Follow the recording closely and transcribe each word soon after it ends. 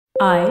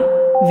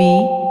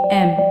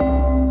IVM.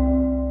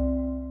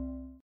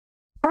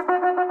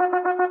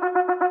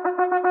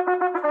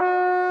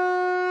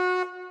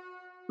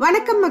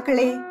 வணக்கம்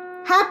மக்களே,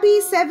 happy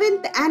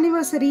 7th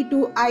anniversary to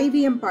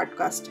IVM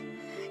podcast.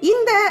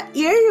 இந்த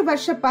 7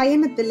 வருஷ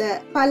பயணத்துல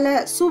பல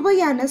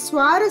சுவையான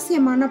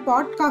சுவாரஸ்யமான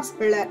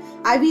பாட்காஸ்ட்களை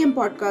IVM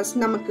பாட்காஸ்ட்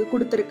நமக்கு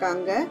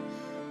கொடுத்திருக்காங்க.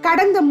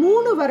 கடந்த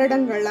 3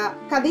 வருடங்களா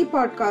கதை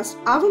பாட்காஸ்ட்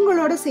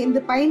அவங்களோட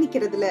சேர்ந்து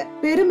பயணிக்கிறதுல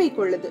பெருமை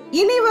கொள்ளுது.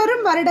 இனி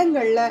வரும்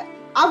வருடங்கள்ல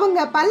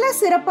அவங்க பல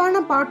சிறப்பான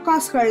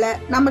பாட்காஸ்ட்களை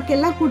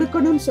நமக்கெல்லாம்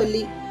கொடுக்கணும்னு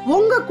சொல்லி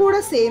உங்க கூட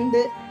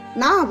சேர்ந்து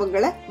நான்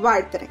அவங்கள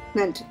வாழ்த்துறேன்.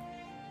 நன்றி.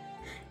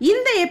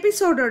 இந்த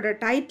எபிசோடோட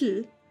டைட்டில்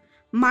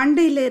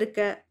மண்டையில இருக்க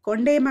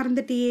கொண்டே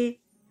மறந்துட்டியே.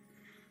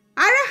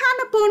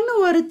 அழகான பொண்ணு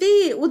ஒருத்தி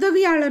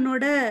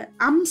உதவியாளனோட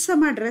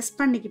அம்சமா ட்ரெஸ்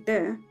பண்ணிக்கிட்டு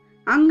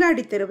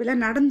அங்காடி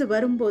தெருவில் நடந்து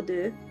வரும்போது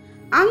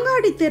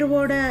அங்காடி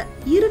தெருவோட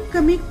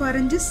இறுக்கமே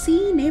குறைஞ்சு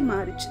சீனே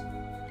மாறிச்சு.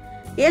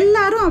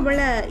 எல்லாரும்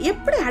அவளை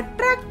எப்படி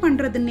அட்ராக்ட்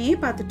பண்றதுன்னே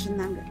பார்த்துட்டு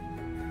இருந்தாங்க.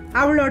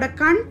 அவளோட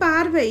கண்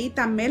பார்வை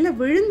தம் மேல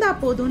விழுந்தா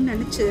போதும்னு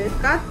நினைச்சு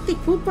கத்தி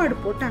கூப்பாடு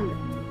போட்டாங்க.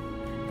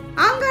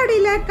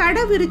 அங்காடியில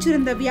கடை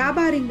விரிச்சிருந்த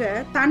வியாபாரிங்க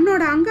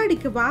தன்னோட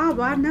அங்காடிக்கு வா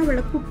வான்னு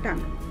அவளை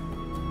கூப்பிட்டாங்க.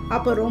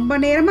 அப்போ ரொம்ப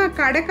நேரமா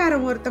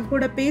கடைக்காரன் ஒருத்தன்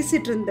கூட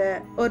பேசிட்டு இருந்த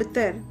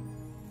ஒருத்தர்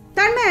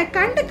தன்னை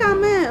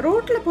கண்டுக்காம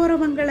ரோட்ல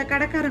போறவங்களை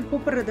கடைக்காரன்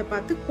கூப்பிடுறத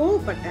பார்த்து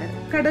கோவப்பட்டாரு.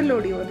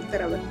 கடலோடி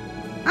ஒருத்தர் அவர்.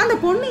 அந்த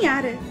பொண்ணு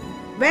யாரு,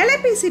 வேலை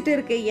பேசிட்டு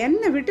இருக்க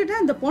என்ன விட்டுட்டு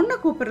அந்த பொண்ணை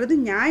கூப்பிடுறது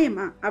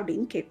நியாயமா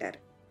அப்படின்னு கேட்டாரு.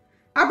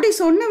 அப்படி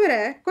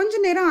சொன்னவரை கொஞ்ச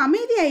நேரம்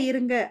அமைதியா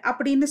இருங்க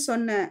அப்படின்னு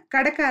சொன்ன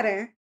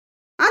கடைக்காரன்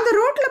அந்த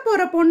ரோட்ல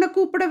போற பொண்ணை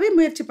கூப்பிடவே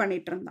முயற்சி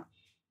பண்ணிட்டு இருந்தான்.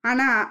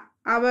 ஆனா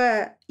அவ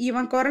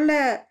இவன் குரலை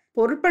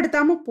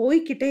பொருட்படுத்தாம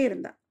போய்கிட்டே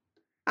இருந்தா.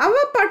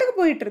 அவ பாட்டுக்கு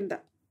போயிட்டு இருந்தா.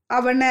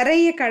 அவ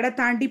நிறைய கடை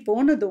தாண்டி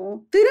போனதும்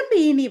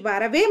திரும்பி இனி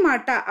வரவே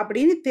மாட்டா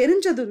அப்படின்னு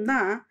தெரிஞ்சதும்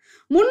தான்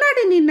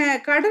முன்னாடி நின்ன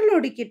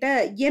கடலோடி கிட்ட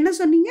என்ன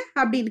சொன்னீங்க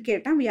அப்படின்னு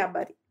கேட்டான்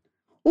வியாபாரி.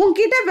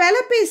 உன்கிட்ட வேலை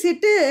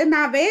பேசிட்டு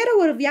நான் வேற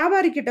ஒரு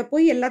வியாபாரி கிட்ட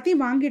போய்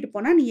எல்லாத்தையும் வாங்கிட்டு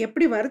போனா நீ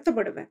எப்படி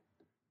வருத்தப்படுவேன்?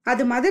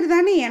 அது மாதிரி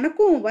தானே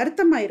எனக்கும்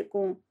வருத்தமா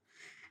இருக்கும்.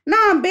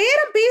 நான்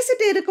பேரம்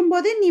பேசிட்டு இருக்கும்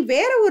போதே நீ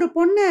வேற ஒரு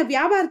பொண்ணை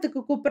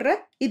வியாபாரத்துக்கு கூப்பிடுற,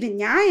 இது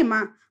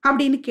நியாயமா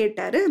அப்படின்னு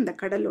கேட்டாரு அந்த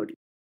கடலோடி.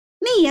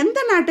 நீ எந்த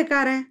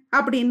நாட்டுக்காரன்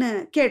அப்படின்னு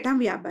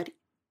கேட்டான் வியாபாரி.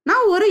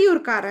 நான்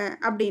உறையூர்காரன்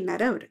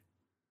அப்படின்னாரு அவரு.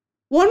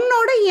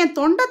 உன்னோட என்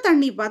தொண்டை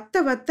தண்ணி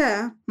வத்த வத்த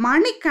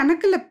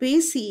மணிக்கணக்குல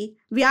பேசி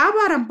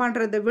வியாபாரம்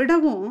பண்றதை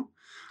விடவும்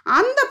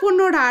அந்த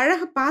பொண்ணோட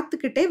அழக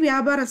பார்த்துக்கிட்டே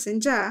வியாபாரம்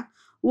செஞ்சா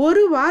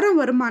 1 வாரம்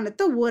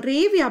வருமானத்தை ஒரே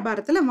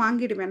வியாபாரத்துல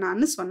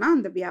வாங்கிடுவேனான்னு சொன்னான்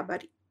அந்த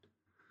வியாபாரி.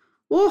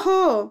 ஓஹோ,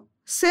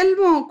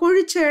 செல்வம்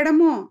கொழிச்ச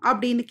இடமோ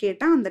அப்படின்னு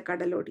கேட்டான் அந்த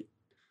கடலோடி.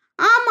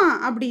 ஆமா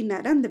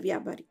அப்படின்னாரு அந்த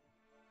வியாபாரி.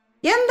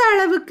 எந்த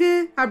அளவுக்கு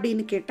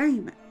அப்படின்னு கேட்டான்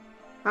இவன்.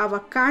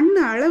 அவ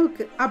கண்ணு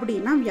அளவுக்கு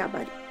அப்படின்னா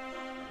வியாபாரி.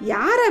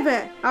 யாரவ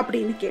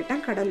அப்படின்னு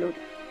கேட்டான்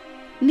கடலோடி.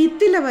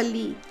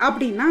 நித்திலவல்லி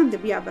அப்படின்னா அந்த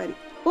வியாபாரி.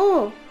 ஓ,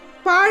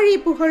 பாழி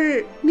புகழ்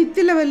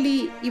நித்திலவல்லி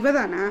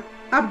இவதானா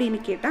அப்படின்னு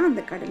கேட்டான்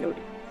அந்த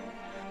கடலோடி.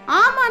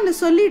 ஆமான்னு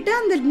சொல்லிட்டு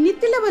அந்த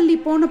நித்திலவல்லி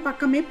போன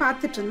பக்கமே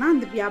பார்த்துட்டு இருந்தான்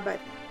அந்த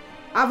வியாபாரி.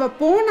 அவ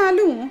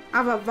போனாலும்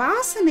அவ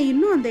வாசனை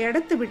இன்னும் அந்த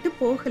இடத்தை விட்டு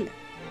போகல.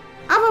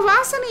 அவ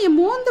வாசனைய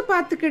மோந்து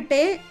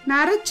பார்த்துக்கிட்டே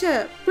நரைச்ச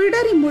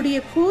பிடரி முடிய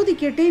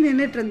கோதிக்கிட்டே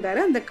நின்றுட்டு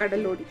இருந்தாரு அந்த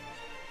கடலோடி.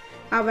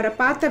 அவரை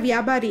பார்த்த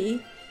வியாபாரி,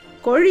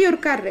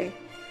 கோழியூர்காரரே,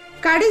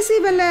 கடைசி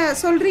வேலை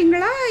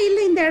சொல்றீங்களா இல்ல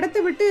இந்த இடத்த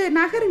விட்டு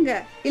நகருங்க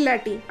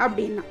இல்லாட்டி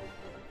அப்படின்னா.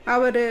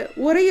 அவரு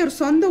உறையூர்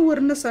சொந்த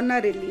ஊர்னு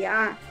சொன்னார் இல்லையா,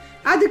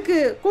 அதுக்கு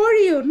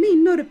கோழியூர்னு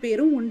இன்னொரு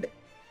பேரும் உண்டு.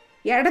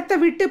 இடத்த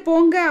விட்டு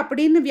போங்க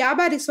அப்படின்னு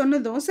வியாபாரி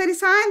சொன்னதும் சரி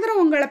சாயந்தரம்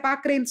உங்களை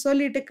பாக்குறேன்னு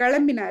சொல்லிட்டு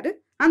கிளம்பினாரு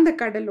அந்த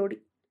கடலோடி.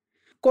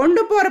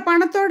 கொண்டு போற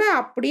பணத்தோட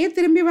அப்படியே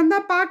திரும்பி வந்தா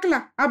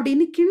பார்க்கலாம்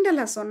அப்படின்னு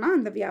கிண்டலா சொன்னான்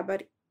அந்த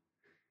வியாபாரி.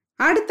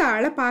 அடுத்த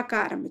ஆளை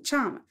பார்க்க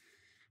ஆரம்பிச்சான் அவன்.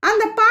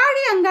 அந்த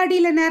பாழி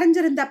அங்காடியில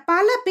நிறைஞ்சிருந்த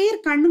பல பேர்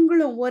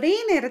கண்ணுங்களும் ஒரே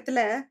நேரத்துல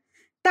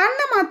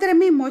தன்னை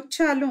மாத்திரமே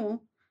மொச்சாலும்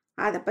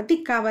அதை பத்தி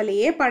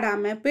கவலையே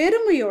படாம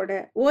பெருமையோட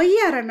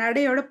ஒய்யார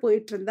நடையோட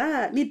போயிட்டு இருந்தா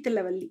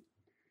நித்திலவல்லி.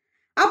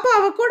 அப்போ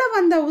அவ கூட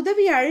வந்த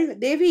உதவியாள்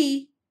தேவி,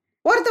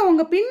 ஒருத்தன்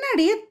உங்க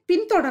பின்னாடியே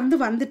பின்தொடர்ந்து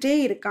வந்துட்டே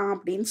இருக்கான்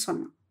அப்படின்னு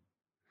சொன்னான்.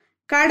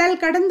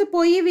 கடல் கடந்து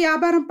போய்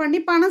வியாபாரம் பண்ணி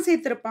பணம்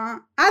சேர்த்திருப்பான்,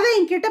 அதை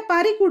என்கிட்ட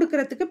பறி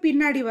கொடுக்கறதுக்கு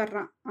பின்னாடி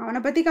வர்றான்.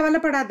 அவனை பத்தி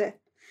கவலைப்படாத,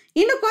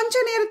 இன்னும்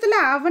கொஞ்ச நேரத்துல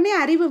அவனே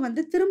அறிவு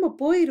வந்து திரும்ப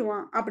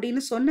போயிடுவான்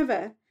அப்படின்னு சொன்னவ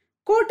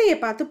கோட்டையை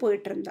பார்த்து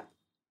போயிட்டு இருந்தா.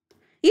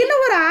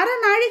 இன்னும் ஒரு அரை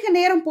நாழிகை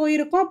நேரம்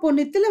போயிருக்கோம். அப்போ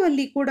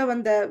நித்திலவல்லி கூட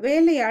வந்த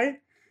வேலையாள்,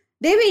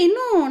 தேவி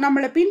இன்னும்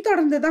நம்மளை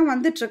பின்தொடர்ந்துதான்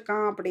வந்துட்டு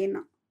இருக்கான்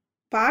அப்படின்னா.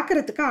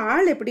 பாக்குறதுக்கு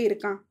ஆள் எப்படி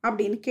இருக்கான்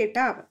அப்படின்னு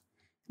கேட்டா அவ.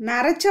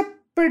 நரைச்ச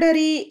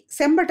பிடரி,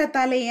 செம்பட்ட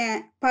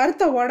தலையன்,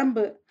 பருத்த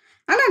உடம்பு,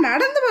 ஆனா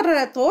நடந்து வர்ற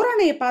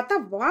தோரணையை பார்த்தா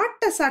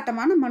வாட்ட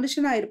சாட்டமான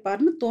மனுஷனா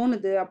இருப்பாருன்னு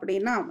தோணுது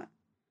அப்படின்னா அவன்.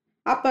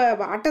 அப்ப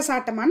வாட்ட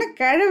சாட்டமான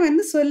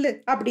கிழவன்னு சொல்லு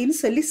அப்படின்னு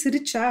சொல்லி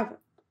சிரிச்சா அவ.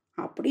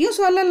 அப்படியும்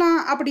சொல்லலாம்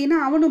அப்படின்னு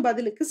அவனும்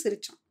பதிலுக்கு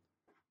சிரிச்சான்.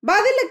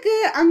 பதிலுக்கு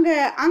அங்க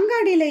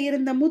அங்காடியில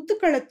இருந்த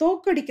முத்துக்களை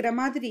தோக்கடிக்கிற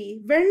மாதிரி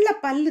வெள்ளை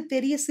பல்லு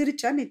தெரிய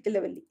சிரிச்சா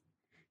நித்திலவல்லி.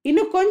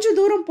 இன்னும் கொஞ்ச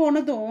தூரம்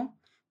போனதும்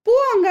பூ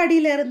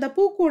அங்காடியில இருந்த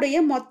பூக்கூடைய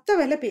மொத்த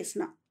விலை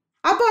பேசினான்.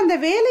 அப்போ அந்த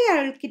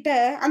வேலையாள் கிட்ட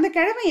அந்த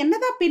கிழமை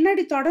என்னதான்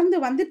பின்னாடி தொடர்ந்து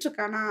வந்துட்டு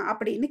இருக்கானா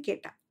அப்படின்னு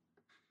கேட்டான்.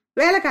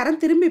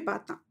 வேலைக்காரன் திரும்பி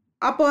பார்த்தான்.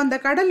 அப்போ அந்த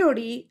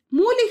கடலோடி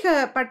மூலிகை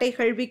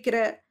பட்டைகள் விற்கிற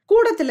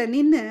கூடத்துல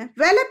நின்னு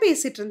விலை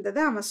பேசிட்டு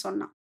இருந்ததை அவன்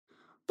சொன்னான்.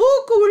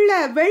 பூக்கு உள்ள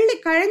வெள்ளி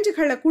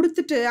கழஞ்சுகளை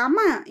கொடுத்துட்டு,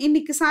 அம்மா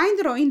இன்னைக்கு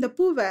சாயந்தரம் இந்த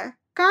பூவை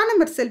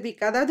காணமர்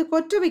செல்விக்கு, அதாவது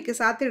கொற்றவைக்கு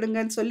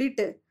சாத்திடுங்கன்னு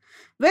சொல்லிட்டு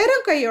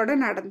வெறும் கையோட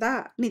நடந்தா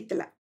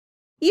நித்தல.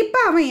 இப்ப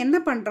அவன் என்ன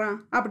பண்றான்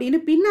அப்படின்னு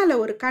பின்னால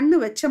ஒரு கண்ணு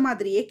வச்ச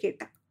மாதிரியே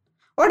கேட்டான்.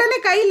 உடனே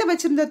கையில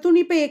வச்சிருந்த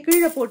துணிப்பைய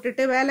கீழே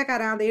போட்டுட்டு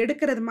வேலைக்காரன் அதை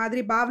எடுக்கிறது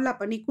மாதிரி பாவலா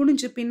பண்ணி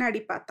குனிஞ்சு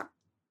பின்னாடி பார்த்தான்.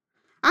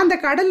 அந்த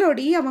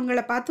கடலோடி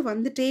அவங்கள பார்த்து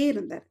வந்துட்டே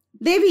இருந்தார்.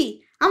 தேவி,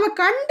 அவன்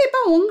கண்டிப்பா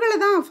உங்களை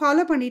தான்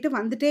ஃபாலோ பண்ணிட்டு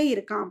வந்துட்டே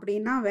இருக்கான்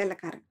அப்படின்னா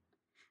வேலைக்காரன்.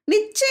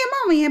 நிச்சயமா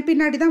அவன் என்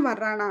பின்னாடிதான்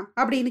வர்றானா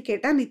அப்படின்னு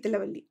கேட்டா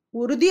நித்திலவல்லி.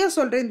 உறுதியா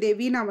சொல்றேன்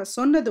தேவின்னு அவன்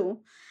சொன்னதும்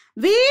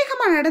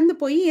வேகமா நடந்து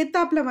போய்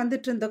ஏத்தாப்புல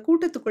வந்துட்டு இருந்த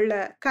கூட்டத்துக்குள்ள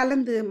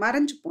கலந்து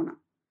மறைஞ்சு போனான்.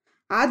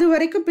 அது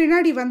வரைக்கும்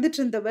பின்னாடி வந்துட்டு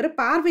இருந்தவர்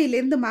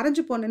பார்வையிலேருந்து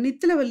மறைஞ்சு போன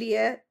நித்திலவல்லிய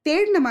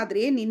தேடின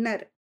மாதிரியே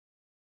நின்னாரு.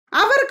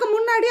 அவருக்கு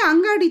முன்னாடி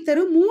அங்காடி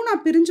தெரு 3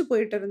 பிரிஞ்சு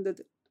போயிட்டு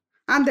இருந்தது.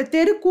 அந்த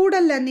தெரு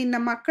கூடல்ல நின்ன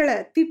மக்களை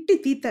திட்டி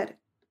தீத்தாரு.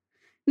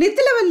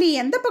 நித்திலவல்லி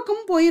எந்த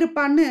பக்கமும்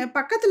போயிருப்பான்னு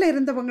பக்கத்துல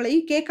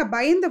இருந்தவங்களையும் கேட்க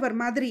பயந்தவர்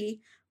மாதிரி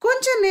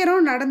கொஞ்ச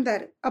நேரம்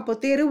நடந்தாரு. அப்போ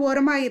தெரு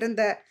ஓரமா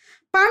இருந்த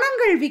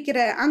பணங்கள் விற்கிற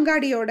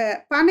அங்காடியோட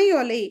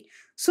பனையோலை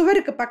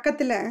சுவருக்கு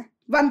பக்கத்துல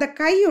வந்த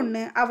கை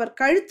ஒண்ணு அவர்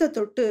கழுத்தை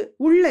தொட்டு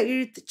உள்ள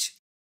இழுத்துச்சு.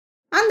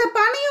 அந்த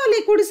பனையோலை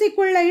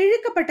குடிசைக்குள்ள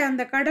இழுக்கப்பட்ட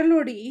அந்த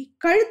கடலோடி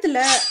கழுத்துல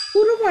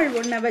குறுவாள்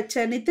ஒண்ண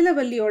வச்ச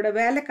நித்திலவல்லியோட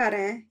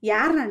வேலைக்காரன்,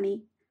 யார் ராணி,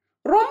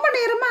 ரொம்ப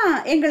நேரமா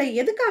எங்களை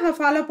எதுக்காக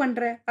ஃபாலோ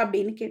பண்ற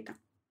அப்படின்னு கேட்டான்.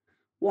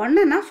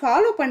 உன்ன நான்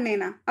ஃபாலோ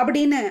பண்ணேனா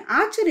அப்படின்னு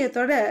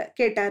ஆச்சரியத்தோட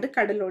கேட்டாரு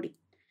கடலோடி.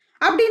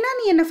 அப்படின்னா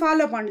நீ என்ன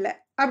ஃபாலோ பண்ணல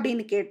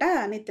அப்படின்னு கேட்டா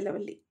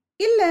நித்திலவல்லி.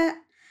 இல்ல,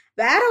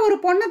 வேற ஒரு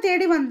பொண்ணை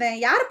தேடி வந்தேன்.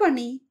 யார்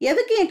பண்ணி,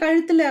 எதுக்கு என்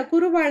கழுத்துல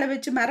குறுவாளை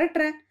வச்சு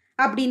மிரட்டுற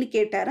அப்படின்னு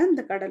கேட்டாரு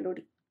அந்த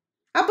கடலோடி.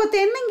 அப்போ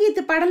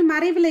தென்னங்கீத்து படல்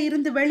மறைவுல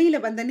இருந்து வெளியில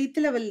வந்த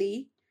நித்திலவல்லி,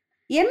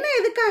 என்ன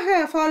எதுக்காக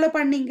ஃபாலோ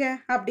பண்ணீங்க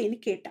அப்படின்னு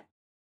கேட்டான்.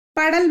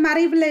 படல்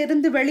மறைவுல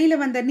இருந்து வெளியில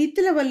வந்த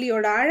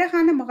நித்திலவல்லியோட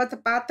அழகான முகத்தை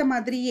பார்த்த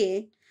மாதிரியே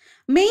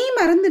மெய்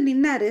மறந்து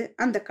நின்னாரு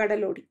அந்த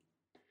கடலோடி.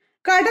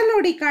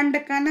 கடலோடி கண்ட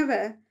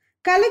கனவை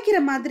கலைக்கிற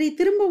மாதிரி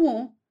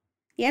திரும்பவும்,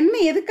 என்ன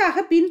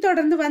எதுக்காக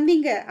பின்தொடர்ந்து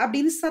வந்தீங்க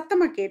அப்படின்னு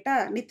சத்தமா கேட்டா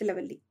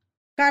நித்திலவல்லி.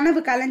 கனவு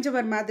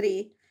கலைஞ்சவர் மாதிரி,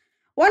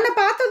 உன்னை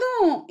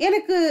பார்த்ததும்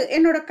எனக்கு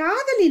என்னோட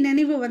காதலி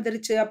நினைவு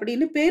வந்துருச்சு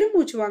அப்படின்னு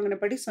பெருமூச்சு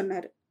வாங்கினபடி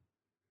சொன்னாரு.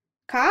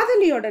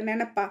 காதலியோட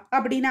நினைப்பா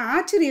அப்படின்னு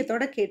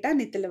ஆச்சரியத்தோட கேட்டா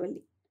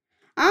நித்திலவல்லி.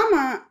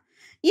 ஆமா,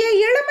 என்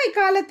இளமை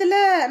காலத்துல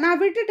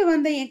நான் விட்டுட்டு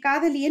வந்த என்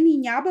காதலிய நீ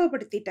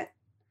ஞாபகப்படுத்திட்ட.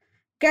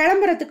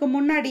 கிளம்புறதுக்கு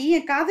முன்னாடி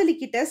என் காதலி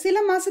கிட்ட சில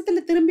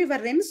மாசத்துல திரும்பி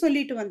வர்றேன்னு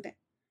சொல்லிட்டு வந்தேன்.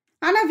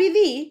 ஆனா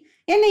விதி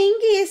என்னை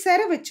இங்கேயே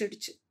செர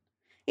வச்சிடுச்சு.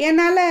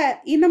 என்னால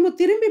இன்னமும்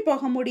திரும்பி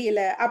போக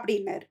முடியல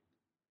அப்படின்னாரு.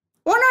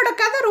 உன்னோட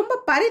கதை ரொம்ப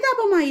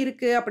பரிதாபமா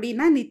இருக்கு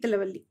அப்படின்னா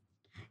நித்திலவல்லி.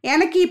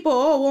 எனக்கு இப்போ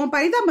உன்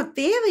பரிதாபம்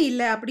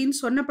தேவையில்லை அப்படின்னு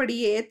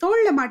சொன்னபடியே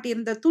தோல்ல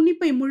மாட்டியிருந்த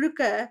துணிப்பை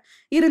முழுக்க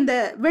இருந்த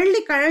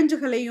வெள்ளி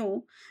கழஞ்சுகளையும்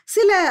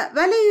சில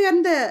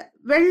விலையுயர்ந்த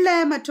வெள்ளை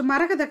மற்றும்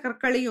மரகத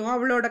கற்களையும்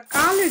அவளோட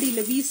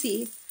காலடியில வீசி,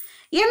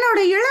 என்னோட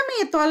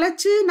இளமையை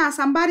தொலைச்சு நான்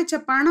சம்பாதிச்ச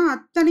பணம்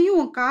அத்தனையும்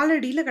உன்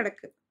காலடியில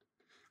கிடக்கு.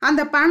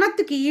 அந்த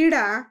பணத்துக்கு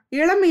ஈடா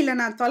இளமையில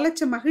நான்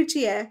தொலைச்ச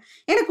மகிழ்ச்சிய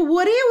எனக்கு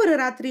ஒரே ஒரு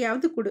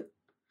ராத்திரியாவது கொடு.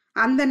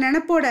 அந்த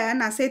நினைப்போட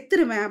நான்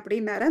செத்துருவேன்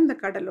அப்படின்னாரு அந்த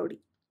கடலோடி.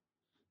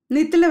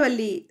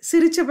 நித்திலவல்லி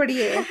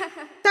சிரிச்சபடியே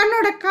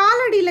தன்னோட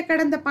காலடியில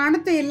கிடந்த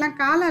பணத்தை எல்லாம்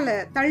காலால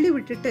தள்ளி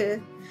விட்டுட்டு,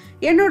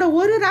 என்னோட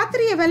ஒரு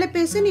ராத்திரிய விலை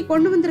பேச நீ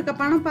கொண்டு வந்திருக்க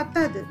பணம்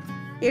பத்தாது.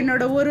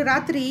 என்னோட ஒரு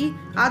ராத்திரி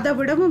அதை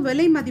விடவும்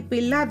விலை மதிப்பு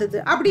இல்லாதது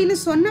அப்படின்னு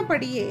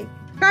சொன்னபடியே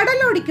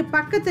கடலோடிக்கு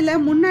பக்கத்துல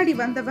முன்னாடி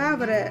வந்தவ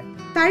அவரை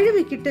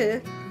தழுவிக்கிட்டு,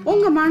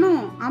 உங்க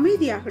மனம்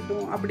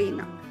அமைதியாகட்டும்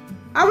அப்படின்னா.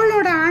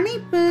 அவளோட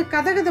அணைப்பு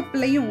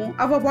கதகதப்பிலையும்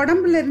அவ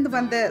உடம்புல இருந்து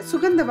வந்த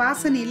சுகந்த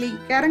வாசனையில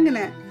கிறங்கின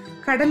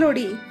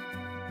கடலோடி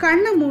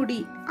கண்ணை மூடி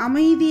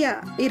அமைதியா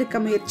இருக்க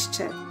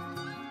முயற்சிச்சார்.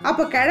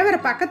 அப்போ கிழவர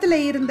பக்கத்துல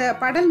இருந்த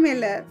படல்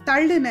மேல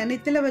தள்ளுன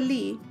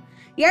நித்திலவல்லி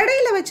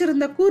இடையில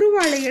வச்சிருந்த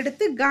குறுவாளை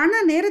எடுத்து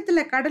கன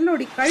நேரத்துல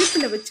கடலோடி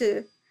கழுத்துல வச்சு,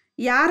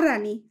 யார்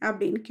ராணி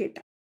அப்படின்னு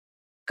கேட்டா.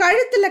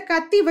 கழுத்துல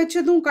கத்தி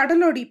வச்சதும்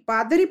கடலோடி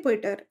பதறி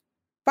போயிட்டாரு.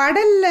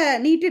 படல்ல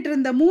நீட்டிட்டு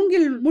இருந்த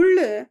மூங்கில்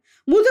முள்ளு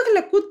முதுகுல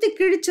குத்தி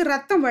கிழிச்சு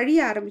ரத்தம் வழிய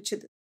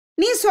ஆரம்பிச்சது.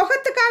 நீ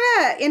சொகத்துக்காக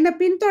என்ன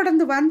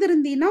பின்தொடர்ந்து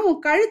வந்திருந்தீன்னா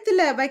உன்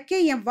கழுத்துல வைக்க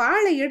என்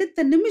வாளை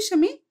எடுத்த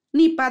நிமிஷமே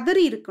நீ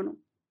பதறி இருக்கணும்.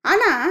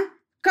 ஆனா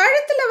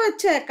கழுத்துல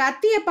வச்ச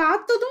கத்திய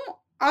பார்த்ததும்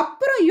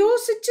அப்புறம்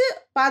யோசிச்சு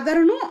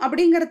பதறணும்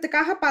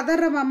அப்படிங்கறதுக்காக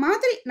பதறவ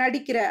மாதிரி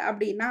நடிக்கிற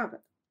அப்படின்னா அவ.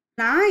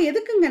 நான்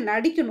எதுக்குங்க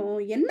நடிக்கணும்,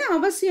 என்ன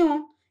அவசியம்,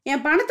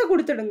 என் பணத்தை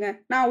கொடுத்துடுங்க,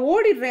 நான்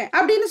ஓடிடுறேன்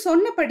அப்படின்னு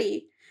சொன்னபடி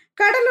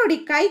கடலோடி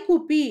கை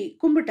கூப்பி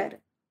கும்பிட்டாரு.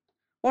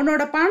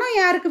 உன்னோட பணம்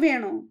யாருக்கு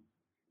வேணும்,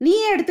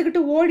 நீயே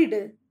எடுத்துக்கிட்டு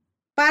ஓடிடு.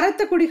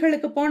 பரத்த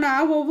குடிகளுக்கு போனா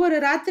ஒவ்வொரு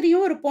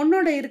ராத்திரியும் ஒரு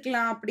பொண்ணோட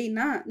இருக்கலாம்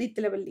அப்படின்னா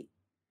நித்திலவல்லி.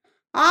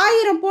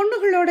 1000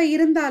 பொண்ணுகளோட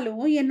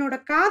இருந்தாலும் என்னோட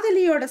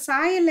காதலியோட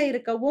சாயல்ல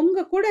இருக்க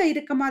உங்க கூட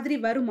இருக்க மாதிரி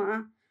வருமா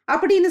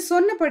அப்படின்னு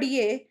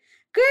சொன்னபடியே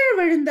கீழ்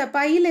விழுந்த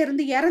பையில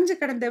இருந்து இறஞ்சு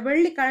கிடந்த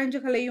வெள்ளி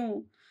கழஞ்சுகளையும்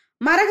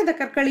மரகத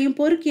கற்களையும்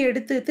பொறுக்கி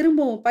எடுத்து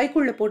திரும்பவும்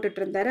பைக்குள்ள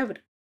போட்டுட்டு இருந்தார் அவர்.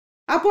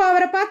 அப்போ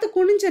அவரை பார்த்து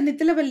குனிஞ்ச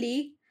நித்திலவல்லி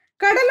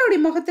கடலோடி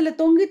முகத்துல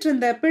தொங்கிட்டு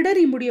இருந்த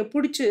பிடரி முடிய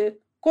புடிச்சு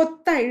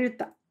கொத்தா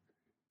இழுத்தா.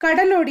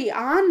 கடலோடி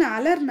ஆன்னு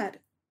அலர்னாரு.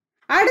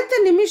 அடுத்த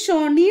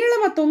நிமிஷம்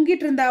நீளமா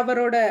தொங்கிட்டு இருந்த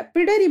அவரோட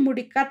பிடரி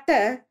முடி கத்த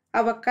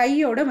அவ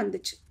கையோட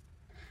வந்துச்சு.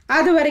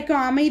 அது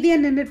வரைக்கும் அமைதியா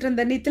நின்றுட்டு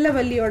இருந்த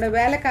நித்திலவல்லியோட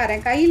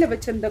வேலைக்காரன் கையில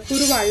வச்சிருந்த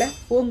குருவாள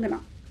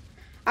ஓங்குனான்.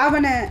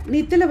 அவனை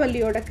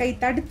நித்திலவல்லியோட கை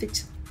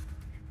தடுத்துச்சு.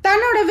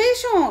 தன்னோட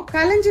வேஷம்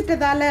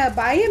கலைஞ்சிட்டதால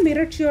பய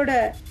மிரட்சியோட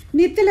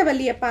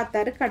நித்திலவல்லிய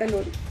பார்த்தாரு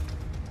கடலோடி.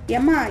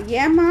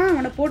 ஏமா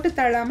அவனை போட்டு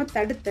தள்ளாம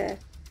தடுத்த?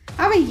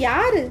 அவன்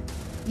யாரு?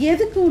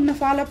 எதுக்கு உன்னை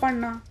ஃபாலோ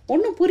பண்ணான்?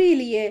 ஒன்னும்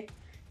புரியலையே.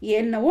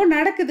 என்னவோ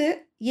நடக்குது,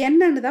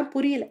 என்னன்னு தான்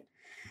புரியல.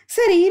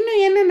 சரி,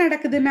 இன்னும் என்ன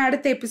நடக்குதுன்னு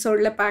அடுத்த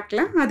எபிசோட்ல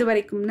பார்க்கலாம். அது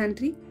வரைக்கும்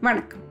நன்றி,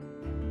 வணக்கம்.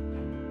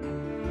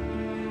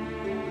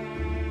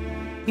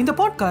 இந்த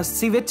பாட்காஸ்ட்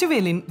ஸ்ரீ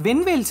வெற்றிவேலின்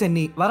வெண்வேல்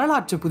சென்னி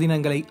வரலாற்று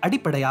புதினங்களை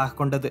அடிப்படையாக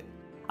கொண்டது.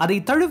 அதை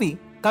தழுவி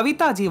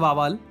கவிதா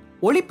ஜீவாவால்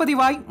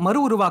ஒளிப்பதிவாய் மறு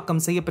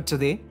உருவாக்கம்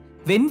செய்யப்பெற்றதே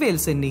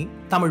வென்வேல் சென்னி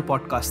தமிழ்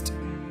பாட்காஸ்ட்.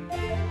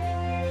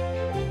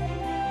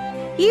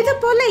 இது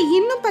போல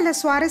இன்னும் பல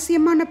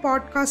சுவாரஸ்யமான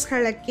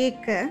பாட்காஸ்ட்களை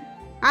கேட்க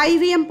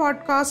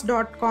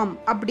ivmpodcast.com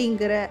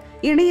அப்படிங்கிற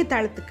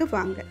இணையதளத்துக்கு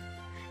வாங்க.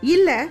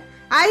 இல்ல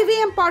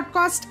IVM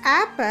பாட்காஸ்ட்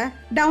ஆப்பை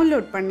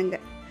டவுன்லோட் பண்ணுங்க.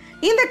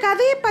 இந்த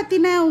கதையை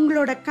பத்தின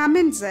உங்களோட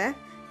கமெண்ட்ஸை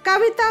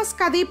கவிதாஸ்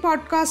கதை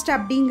பாட்காஸ்ட்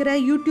அப்படிங்கிற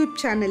யூடியூப்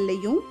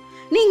சேனல்லையும்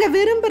நீங்க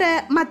விரும்புற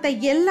மற்ற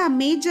எல்லா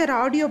மேஜர்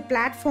ஆடியோ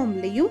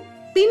பிளாட்ஃபார்ம்லையும்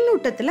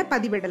பின்னூட்டத்துல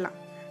பதிவிடலாம்.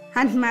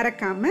 அண்ட்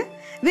மறக்காம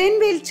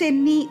வென்வேல்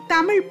சென்னி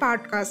தமிழ்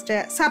பாட்காஸ்ட்டை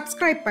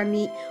சப்ஸ்கிரைப்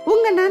பண்ணி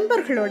உங்க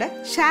நண்பர்களோட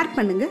ஷேர்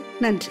பண்ணுங்க.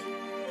 நன்றி.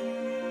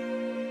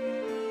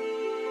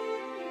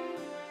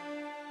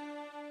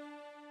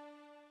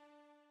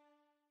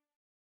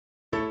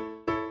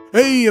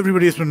 Hey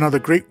everybody, it's been another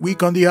great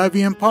week on the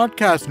IVM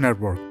Podcast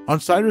Network. On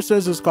Cyrus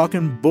Says His Cock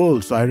and Bull,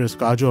 Cyrus,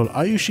 Kajol,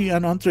 Ayushi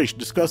and Antrish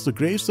discuss the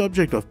grave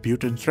subject of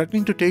Putin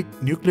threatening to take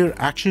nuclear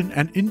action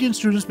and Indian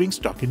students being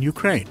stuck in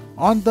Ukraine.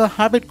 On The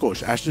Habit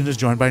Coach, Ashton is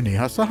joined by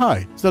Neha Sahai,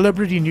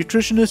 celebrity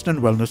nutritionist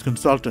and wellness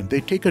consultant.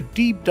 They take a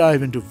deep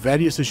dive into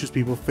various issues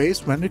people face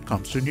when it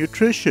comes to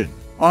nutrition.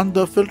 On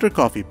the Filter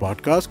Coffee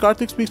podcast,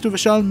 Karthik speaks to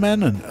Vishal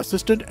Menon,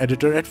 assistant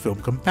editor at Film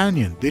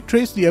Companion. They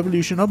trace the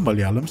evolution of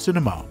Malayalam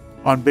cinema.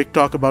 On Big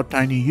Talk About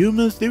Tiny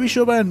Humans, Devi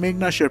Shobha and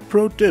Meghna share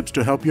pro tips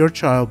to help your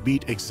child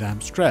beat exam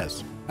stress.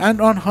 And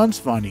on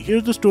Hansvani,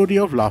 here's the story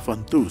of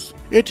Lafantus.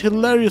 It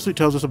hilariously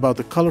tells us about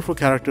the colorful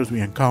characters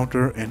we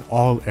encounter in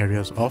all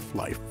areas of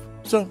life.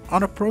 So,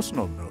 on a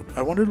personal note,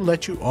 I wanted to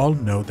let you all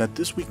know that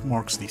this week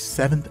marks the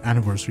 7th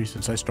anniversary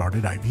since I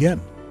started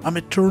IVM. I'm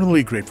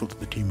eternally grateful to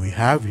the team we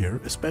have here,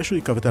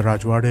 especially Kavitha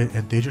Rajwade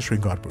and Tejas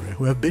Sringarpure,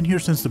 who have been here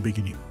since the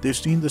beginning.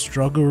 They've seen the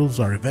struggles,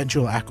 our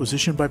eventual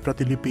acquisition by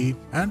Pratilipi,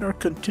 and our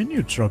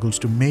continued struggles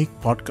to make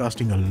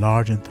podcasting a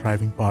large and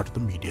thriving part of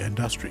the media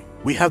industry.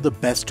 We have the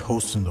best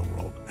hosts in the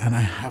world, and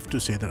I have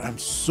to say that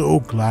I'm so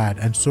glad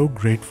and so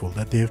grateful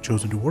that they have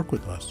chosen to work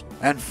with us.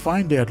 And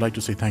finally, I'd like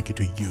to say thank you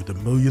to you, the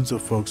millions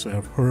of folks who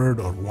have heard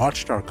or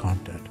watched our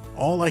content.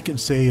 All I can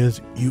say is,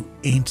 you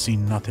ain't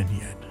seen nothing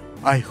yet.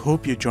 I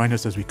hope you join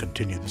us as we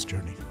continue this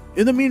journey.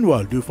 In the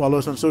meanwhile, do follow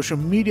us on social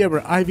media.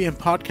 We're IVM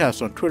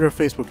Podcasts on Twitter,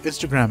 Facebook,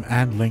 Instagram,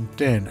 and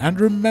LinkedIn. And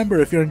remember,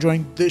 if you're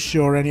enjoying this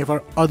show or any of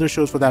our other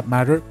shows for that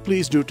matter,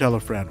 please do tell a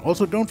friend.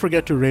 Also, don't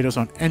forget to rate us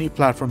on any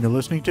platform you're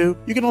listening to.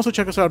 You can also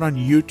check us out on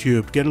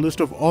YouTube. To get a list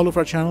of all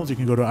of our channels, you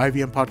can go to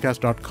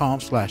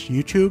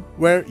ivmpodcast.com/YouTube,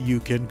 where you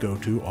can go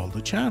to all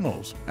the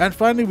channels. And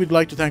finally, we'd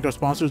like to thank our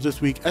sponsors this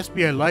week: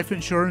 SBI Life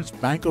Insurance,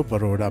 Bank of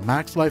Baroda,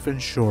 Max Life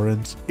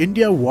Insurance,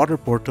 India Water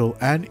Portal,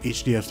 and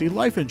HDFC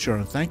Life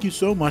Insurance. Thank you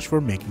so much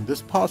for making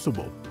this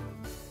possible.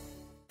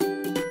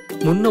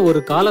 முன்ன ஒரு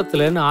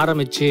காலத்துலன்னு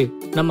ஆரம்பிச்சு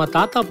நம்ம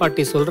தாத்தா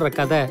பாட்டி சொல்ற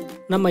கதை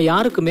நம்ம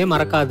யாருக்குமே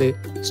மறக்காது.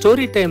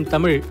 ஸ்டோரி டைம்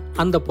தமிழ்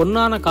அந்த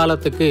பொன்னான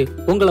காலத்துக்கு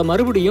உங்களை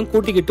மறுபடியும்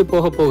கூட்டிக்கிட்டு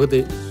போக போகுது.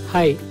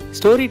 ஹாய்,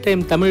 ஸ்டோரி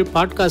டைம் தமிழ்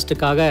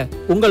பாட்காஸ்டுக்காக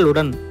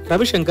உங்களுடன்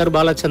ரவிசங்கர்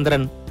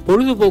பாலச்சந்திரன்.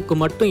 பொழுதுபோக்கு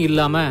மட்டும்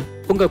இல்லாம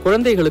உங்க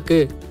குழந்தைகளுக்கு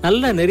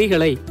நல்ல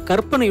நெறிகளை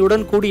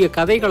கற்பனையுடன் கூடிய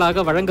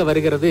கதைகளாக வழங்க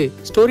வருகிறது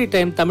ஸ்டோரி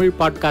டைம் தமிழ்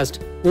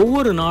பாட்காஸ்ட்.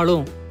 ஒவ்வொரு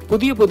நாளும்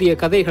புதிய புதிய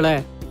கதைகளை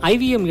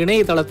IVM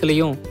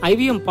இணையதளத்திலையும்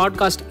IVM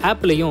பாட்காஸ்ட்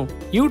ஆப்லையும்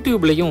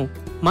யூடியூப்லையும்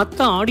மற்ற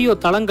ஆடியோ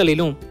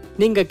தளங்களிலும்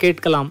நீங்க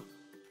கேட்கலாம்.